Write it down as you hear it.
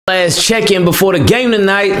Last check-in before the game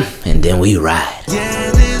tonight, and then we ride.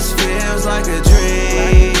 Yeah, this feels like a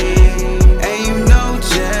dream, and you know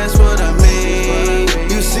just what I mean.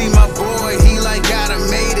 You see my boy, he like gotta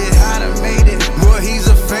made it. Boy, he's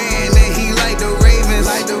a fan, and he like the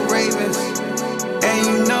Ravens, and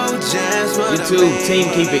you know just what I mean. YouTube team,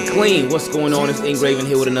 keep it clean. What's going on? It's Ingraven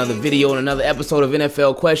here with another video and another episode of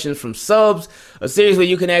NFL Questions from Subs, a series where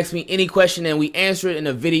you can ask me any question and we answer it in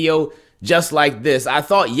a video just like this. I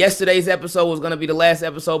thought yesterday's episode was going to be the last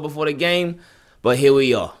episode before the game, but here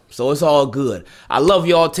we are. So it's all good. I love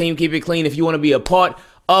y'all, team. Keep it clean. If you want to be a part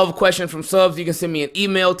of Questions from Subs, you can send me an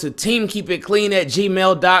email to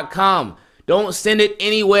teamkeepitclean@gmail.com. Don't send it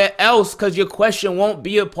anywhere else because your question won't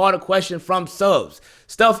be a part of Question from Subs.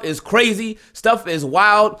 Stuff is crazy. Stuff is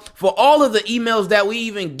wild. For all of the emails that we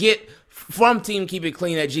even get from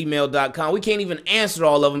teamkeepitclean@gmail.com, we can't even answer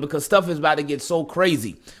all of them because stuff is about to get so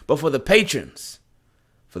crazy. But for the patrons,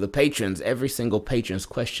 every single patron's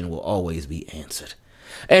question will always be answered.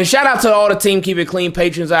 And shout out to all the Team Keep It Clean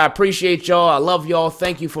patrons. I appreciate y'all. I love y'all.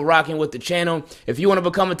 Thank you for rocking with the channel. If you want to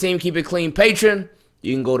become a Team Keep It Clean patron,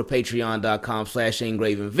 you can go to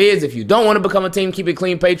patreon.com/Ingravenvids. If you don't want to become a Team Keep It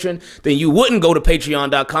Clean patron, then you wouldn't go to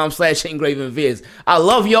patreon.com/Ingravenvids. I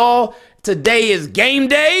love y'all. Today is game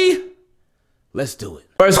day. Let's do it.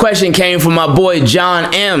 First question came from my boy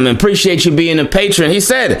John M. Appreciate you being a patron. He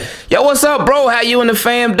said, yo, what's up, bro? How you and the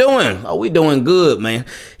fam doing? Oh, we doing good, man.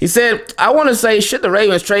 He said, I want to say, should the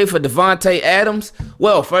Ravens trade for Davante Adams?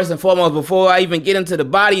 Well, first and foremost, before I even get into the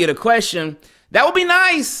body of the question, that would be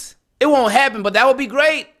nice. It won't happen, but that would be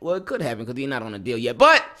great. Well, it could happen because he's not on a deal yet,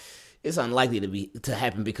 but it's unlikely to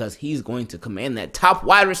happen because he's going to command that top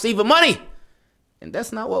wide receiver money. And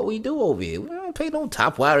that's not what we do over here. We don't pay no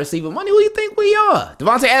top wide receiver money. Who do you think we are?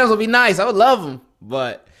 Davante Adams would be nice. I would love him.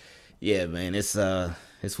 But, yeah, man, it's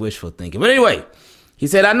wishful thinking. But anyway, he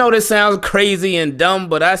said, I know this sounds crazy and dumb,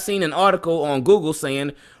 but I seen an article on Google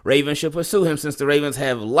saying Ravens should pursue him since the Ravens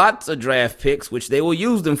have lots of draft picks, which they will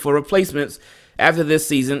use them for replacements after this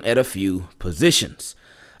season at a few positions.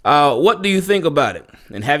 What do you think about it?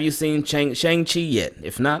 And have you seen Shang-Chi yet?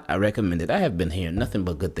 If not, I recommend it. I have been hearing nothing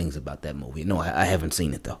but good things about that movie. No, I haven't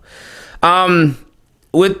seen it, though. Yeah,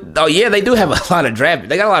 they do have a lot of draft.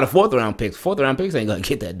 They got a lot of fourth-round picks. Fourth-round picks ain't going to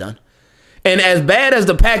get that done. And as bad as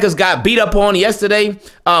the Packers got beat up on yesterday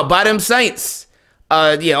by them Saints,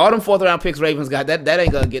 yeah, all them fourth-round picks Ravens got, that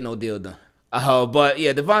ain't going to get no deal done. But,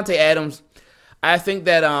 yeah, Davante Adams, I think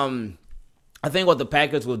that I think what the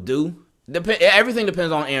Packers will do, everything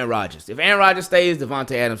depends on Aaron Rodgers. If Aaron Rodgers stays,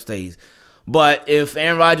 Davante Adams stays. But if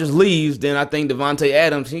Aaron Rodgers leaves, then I think Davante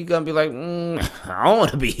Adams, he's going to be like, I don't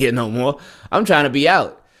want to be here no more. I'm trying to be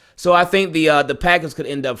out. So I think the Packers could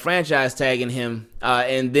end up franchise tagging him,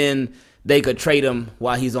 and then they could trade him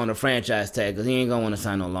while he's on the franchise tag because he ain't going to want to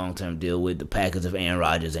sign no long-term deal with the Packers if Aaron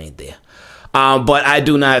Rodgers ain't there. But I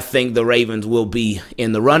do not think the Ravens will be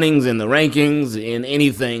in the runnings, in the rankings, in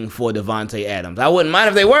anything for Davante Adams. I wouldn't mind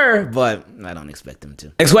if they were, but I don't expect them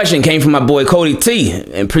to. Next question came from my boy Cody T.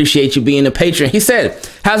 Appreciate you being a patron. He said,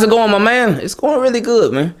 how's it going, my man? It's going really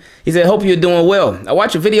good, man. He said, hope you're doing well. I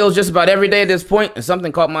watch your videos just about every day at this point, and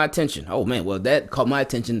something caught my attention. Oh, man, well, that caught my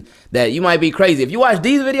attention that you might be crazy. If you watch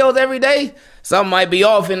these videos every day, something might be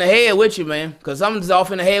off in the head with you, man, because something's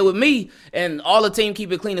off in the head with me, and all the team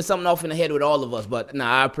keep it clean and something off in the head with all of us. But,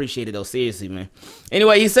 nah, I appreciate it, though, seriously, man.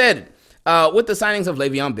 Anyway, he said, with the signings of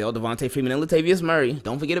Le'Veon Bell, Devontae Freeman, and Latavius Murray,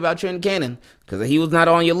 don't forget about Trent Cannon, because he was not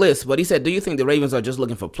on your list. But he said, do you think the Ravens are just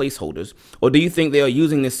looking for placeholders, or do you think they are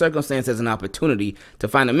using this circumstance as an opportunity to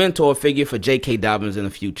find a mentor figure for J.K. Dobbins in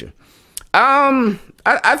the future?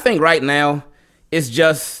 I think right now it's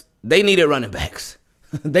just they needed running backs.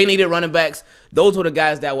 They needed running backs. Those were the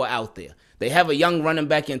guys that were out there. They have a young running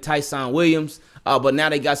back in Tyson Williams, but now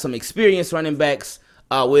they got some experienced running backs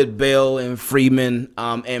with Bell and Freeman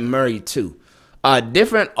and Murray too.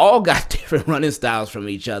 All got different running styles from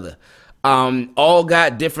each other. All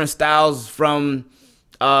got different styles from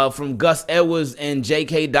Gus Edwards and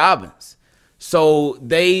J.K. Dobbins.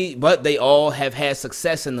 But they all have had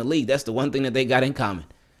success in the league. That's the one thing that they got in common.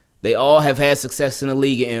 They all have had success in the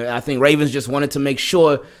league, and I think Ravens just wanted to make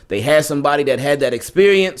sure they had somebody that had that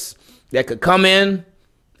experience that could come in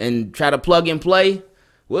and try to plug and play.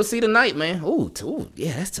 We'll see tonight, man. Ooh,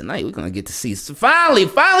 yeah, that's tonight. We're gonna get to see. So finally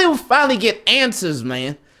get answers,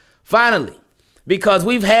 man. Finally, because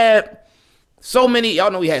we've had so many.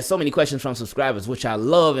 Y'all know we had so many questions from subscribers, which I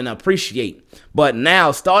love and appreciate. But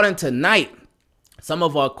now, starting tonight, some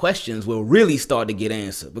of our questions will really start to get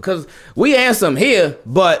answered because we answer them here,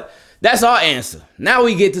 but that's our answer. Now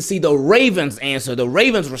we get to see the Ravens answer, the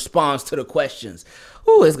Ravens response to the questions.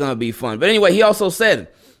 Ooh, it's going to be fun. But anyway, he also said,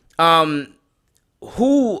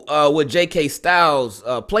 Who would J.K. Styles'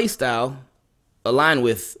 play style align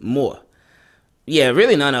with more? Yeah,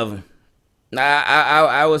 really none of them.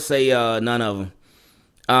 I would say none of them.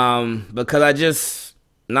 Because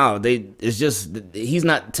he's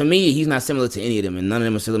not, to me, he's not similar to any of them, and none of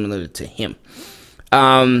them are similar to him.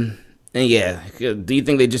 And yeah, do you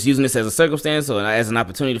think they're just using this as a circumstance or as an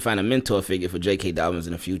opportunity to find a mentor figure for J.K. Dobbins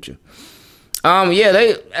in the future? As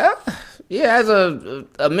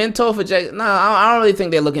a mentor for J. No, I don't really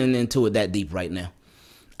think they're looking into it that deep right now.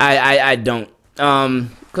 I don't.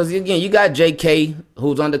 Because again, you got J.K.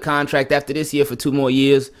 who's under contract after this year for 2 more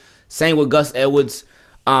years. Same with Gus Edwards.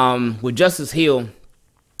 With Justice Hill,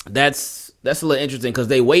 that's a little interesting because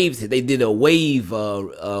they did a waive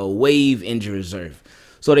injury reserve.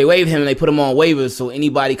 So they waived him and they put him on waivers so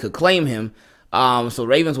anybody could claim him. So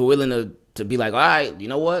Ravens were willing to be like, all right, you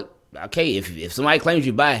know what? Okay, if somebody claims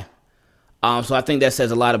you, bye. So I think that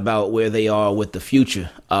says a lot about where they are with the future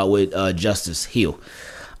with Justice Hill.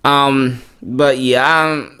 But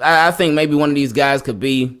yeah, I think maybe one of these guys could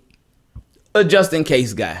be a just in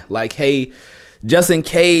case guy. Like, hey, just in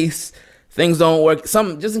case things don't work,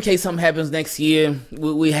 just in case something happens next year,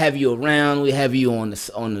 we have you around. We have you on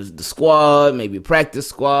the squad, maybe practice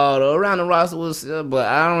squad or around the roster. But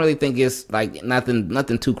I don't really think it's like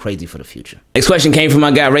nothing too crazy for the future. Next question came from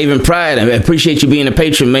my guy Raven Pride. I appreciate you being a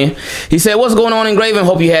patron, man. He said, "What's going on, Ingraven?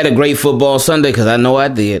 Hope you had a great football Sunday, because I know I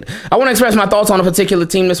did. I want to express my thoughts on a particular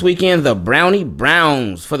team this weekend, the Brownie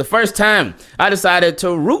Browns. For the first time, I decided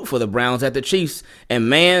to root for the Browns at the Chiefs, and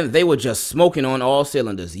man, they were just smoking on all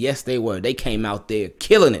cylinders. Yes, they were. They came out there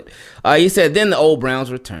killing it." He said, "Then the old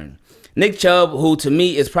Browns returned. Nick Chubb, who to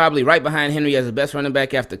me is probably right behind Henry as the best running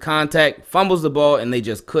back after contact, fumbles the ball, and they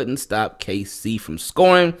just couldn't stop KC from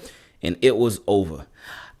scoring, and it was over."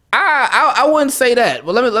 I wouldn't say that.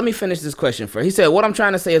 But let me finish this question first. He said, "What I'm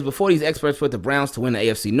trying to say is before these experts put the Browns to win the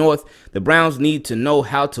AFC North, the Browns need to know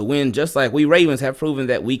how to win, just like we Ravens have proven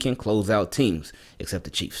that we can close out teams, except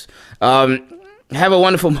the Chiefs." Have a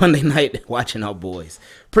wonderful Monday night watching our boys.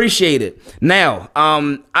 Appreciate it. Now,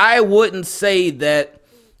 I wouldn't say that,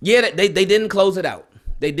 yeah, they didn't close it out.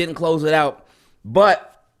 They didn't close it out,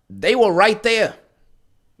 but they were right there.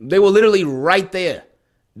 They were literally right there.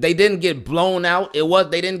 They didn't get blown out.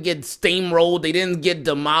 They didn't get steamrolled. They didn't get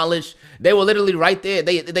demolished. They were literally right there.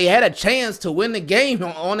 They had a chance to win the game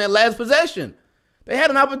on their last possession. They had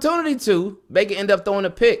an opportunity to. Baker ended up throwing a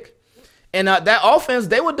pick. And that offense,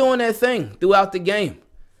 they were doing their thing throughout the game.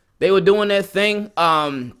 They were doing their thing.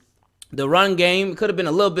 The run game could have been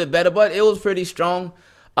a little bit better, but it was pretty strong.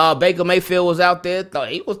 Baker Mayfield was out there.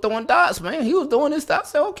 Thought he was throwing dots, man. He was doing his stuff. I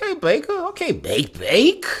said, okay, Baker. Okay, Bake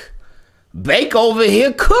over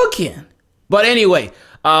here cooking. But anyway,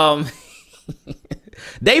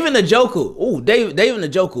 David Njoku. Ooh, David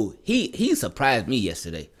Njoku. He surprised me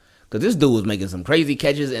yesterday. Because this dude was making some crazy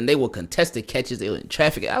catches, and they were contested catches. They were in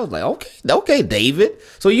traffic. I was like, okay, David.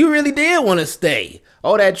 So you really did want to stay.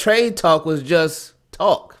 All that trade talk was just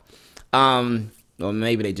talk. Or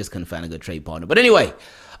maybe they just couldn't find a good trade partner. But anyway,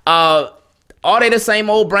 are they the same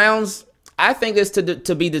old Browns? I think it's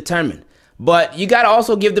to be determined. But you got to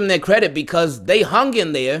also give them their credit because they hung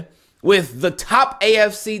in there with the top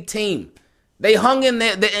AFC team. They hung in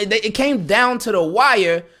there. It came down to the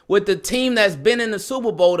wire with the team that's been in the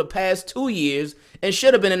Super Bowl the past 2 years and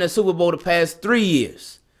should have been in the Super Bowl the past 3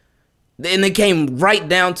 years. And it came right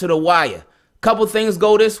down to the wire. Couple things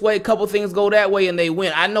go this way, couple things go that way, and they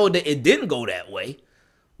win. I know that it didn't go that way,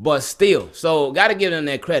 but still. So got to give them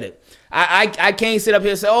their credit. I can't sit up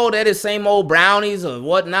here and say, oh, they're the same old Brownies or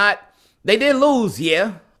whatnot. They did lose,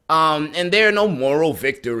 yeah. And there are no moral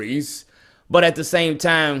victories. But at the same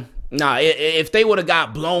time, nah, if they would have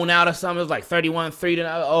got blown out or something, it was like 31-3,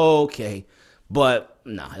 okay. But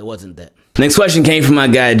nah, it wasn't that. Next question came from my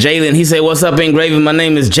guy, Jalen. He said, "What's up, Ingraven? My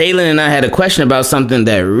name is Jalen, and I had a question about something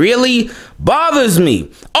that really bothers me.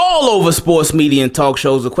 All over sports media and talk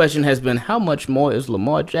shows, the question has been, how much more is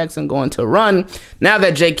Lamar Jackson going to run now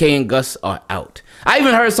that JK and Gus are out? I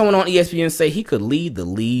even heard someone on ESPN say he could lead the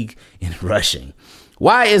league in rushing.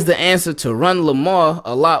 Why is the answer to run Lamar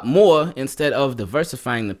a lot more instead of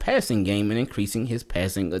diversifying the passing game and increasing his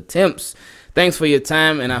passing attempts? Thanks for your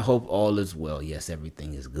time, and I hope all is well." Yes,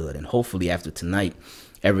 everything is good, and hopefully after tonight,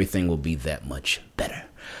 everything will be that much better.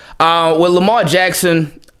 With Lamar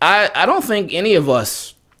Jackson, I don't think any of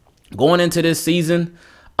us going into this season,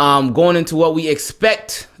 going into what we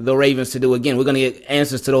expect the Ravens to do. Again, we're going to get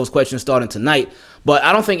answers to those questions starting tonight, but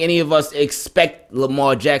I don't think any of us expect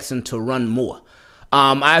Lamar Jackson to run more.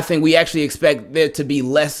 I think we actually expect there to be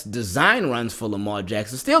less design runs for Lamar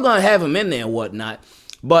Jackson. Still going to have him in there and whatnot,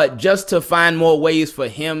 but just to find more ways for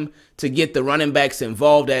him to get the running backs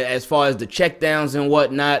involved as far as the checkdowns and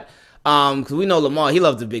whatnot. Because we know Lamar, he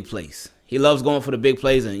loves the big plays. He loves going for the big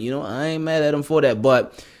plays, and, I ain't mad at him for that.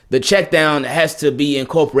 But the check down has to be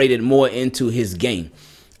incorporated more into his game.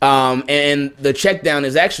 And the check down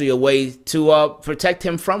is actually a way to protect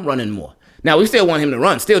him from running more. Now, we still want him to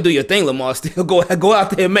run. Still do your thing, Lamar. Still go out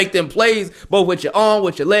there and make them plays, both with your arm,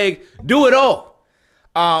 with your leg. Do it all.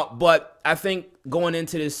 But I think going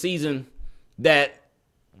into this season that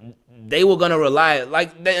they were going to rely,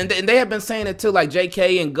 and they have been saying it too, like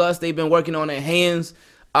JK and Gus, they've been working on their hands.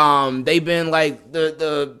 They've been like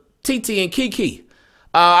the TT and Kiki.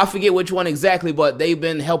 I forget which one exactly, but they've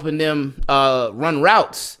been helping them run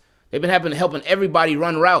routes. They've been helping everybody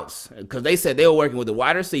run routes because they said they were working with the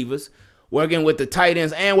wide receivers, working with the tight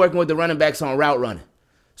ends, and working with the running backs on route running.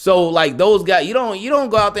 So, like, those guys, you don't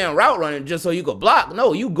go out there and route running just so you can block.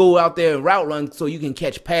 No, you go out there and route run so you can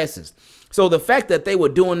catch passes. So the fact that they were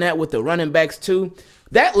doing that with the running backs too,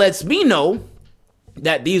 that lets me know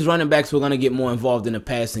that these running backs were going to get more involved in the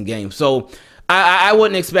passing game. So I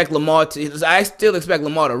wouldn't expect Lamar to. I still expect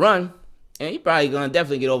Lamar to run, and he's probably going to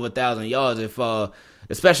definitely get over 1,000 yards if,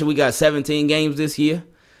 especially we got 17 games this year.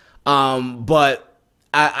 But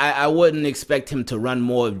I wouldn't expect him to run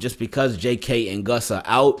more just because JK and Gus are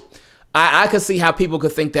out. I could see how people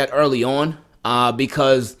could think that early on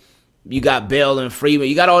because you got Bell and Freeman.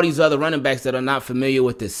 You got all these other running backs that are not familiar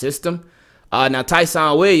with this system. Now,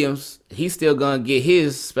 Tyson Williams, he's still going to get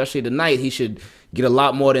his, especially tonight. He should get a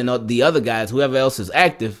lot more than the other guys, whoever else is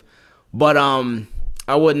active. But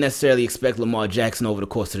I wouldn't necessarily expect Lamar Jackson over the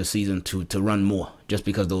course of the season to run more just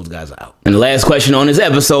because those guys are out. And the last question on this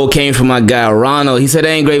episode came from my guy Ronald. He said,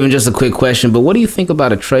 "Hey, Ingraven, just a quick question, but what do you think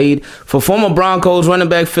about a trade for former Broncos running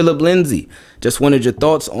back Phillip Lindsay? Just wanted your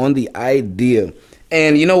thoughts on the idea."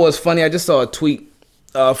 And you know what's funny? I just saw a tweet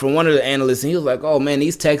from one of the analysts, and he was like, "Oh man,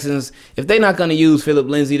 these Texans, if they're not going to use Phillip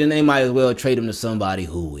Lindsay, then they might as well trade him to somebody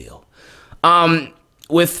who will."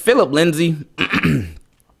 With Phillip Lindsay,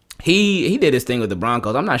 he did his thing with the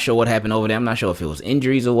Broncos. I'm not sure what happened over there. I'm not sure if it was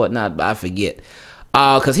injuries or whatnot, but I forget.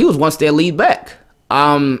 Because he was once their lead back.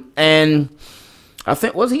 And I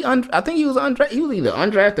think he was undrafted. He was either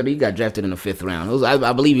undrafted or he got drafted in the 5th round.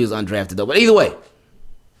 I believe he was undrafted though. But either way,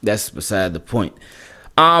 that's beside the point.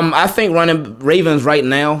 I think Ravens right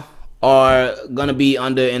now are gonna be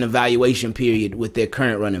under an evaluation period with their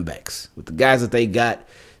current running backs, with the guys that they got.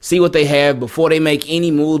 See what they have before they make any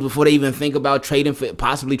moves, before they even think about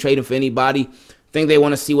possibly trading for anybody. I think they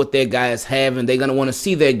want to see what their guys have, and they're going to want to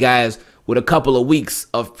see their guys with a couple of weeks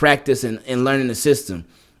of practice and learning the system.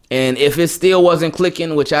 And if it still wasn't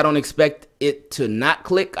clicking, which I don't expect it to not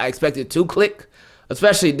click, I expect it to click,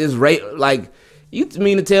 especially this rate. Like, you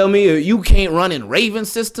mean to tell me you can't run in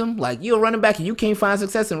Ravens system? Like, you're a running back and you can't find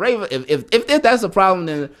success in Ravens? If that's a problem,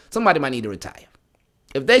 then somebody might need to retire.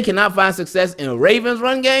 If they cannot find success in a Ravens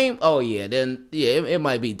run game, oh yeah, then yeah, it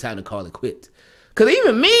might be time to call it quits. Because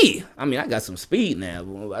even me, I mean, I got some speed now.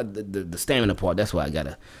 The stamina part, that's why I got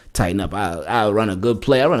to tighten up. I'll run a good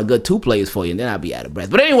play. I'll run a good 2 plays for you, and then I'll be out of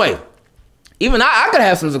breath. But anyway, even I could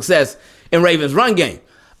have some success in Ravens run game.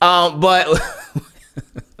 But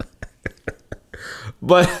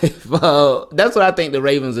that's what I think the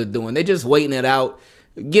Ravens are doing. They're just waiting it out,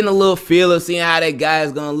 getting a little feel of seeing how that guy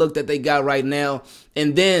is going to look that they got right now.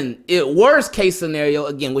 And then, worst case scenario,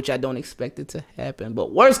 again, which I don't expect it to happen,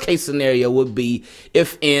 but worst case scenario would be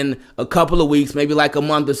if in a couple of weeks, maybe like a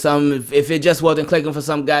month or something, if it just wasn't clicking for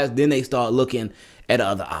some guys, then they start looking at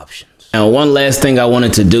other options. Now, one last thing I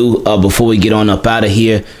wanted to do before we get on up out of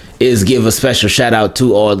here is give a special shout out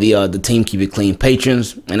to all the Team Keep It Clean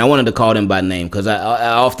patrons. And I wanted to call them by name because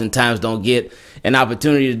I oftentimes don't get an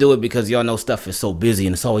opportunity to do it because y'all know stuff is so busy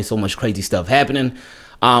and there's always so much crazy stuff happening.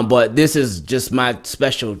 But this is just my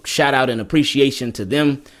special shout out and appreciation to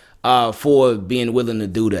them for being willing to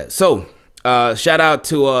do that. So shout out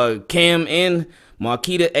to Cam N,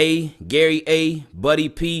 Marquita A, Gary A, Buddy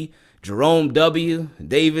P, Jerome W,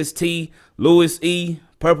 Davis T, Lewis E,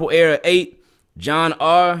 Purple Era 8, John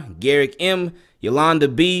R, Garrick M, Yolanda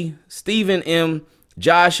B, Stephen M,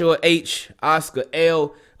 Joshua H, Oscar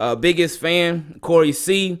L, Biggest Fan, Corey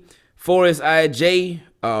C, Forrest I.J.,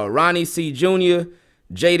 Ronnie C. Jr.,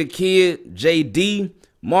 Jay the Kid, J.D.,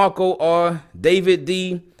 Marco R., David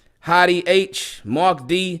D., Hottie H., Mark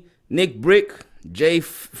D., Nick Brick, J.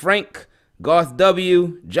 Frank, Garth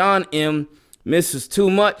W., John M., Mrs. Too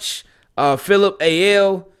Much, Phillip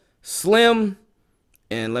A.L., Slim,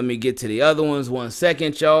 and let me get to the other ones 1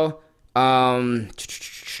 second, y'all.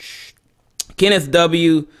 Kenneth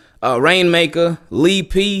W., Rainmaker, Lee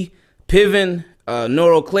P., Piven,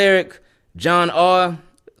 Neurocleric, John R.,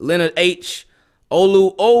 Leonard H,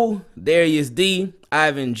 Olu O, Darius D,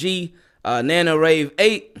 Ivan G, Nana Rave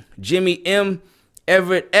 8, Jimmy M,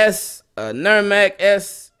 Everett S, Nurmac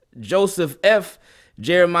S, Joseph F,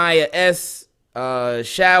 Jeremiah S,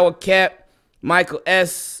 Shower Cap, Michael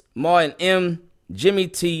S, Martin M, Jimmy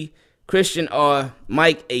T, Christian R,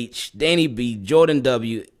 Mike H, Danny B, Jordan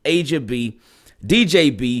W, Asia B,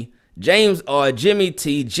 DJ B, James R, Jimmy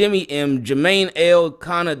T, Jimmy M, Jermaine L,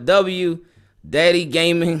 Connor W, Daddy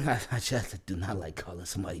Gaming. I just do not like calling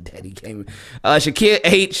somebody Daddy Gaming. Shakir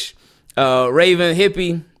H, Raven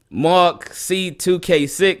Hippie, Mark C,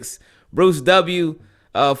 2K6, Bruce W,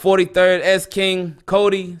 43rd S King,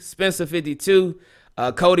 Cody, Spencer 52,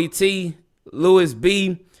 Cody T, Lewis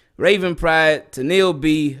B, Raven Pride, Tanil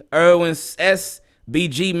B, Erwin S,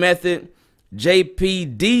 BG Method,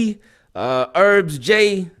 JPD, Herbs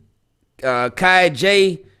J, Kai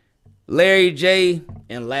J, Larry J,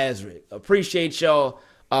 and Lazarick. Appreciate y'all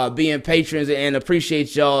being patrons and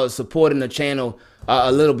appreciate y'all supporting the channel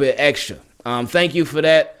a little bit extra. Thank you for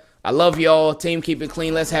that. I love y'all. Team, keep it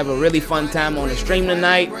clean. Let's have a really fun time on the stream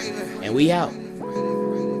tonight. And we out.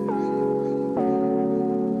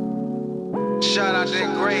 Shout out to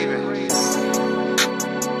Ingravenvids.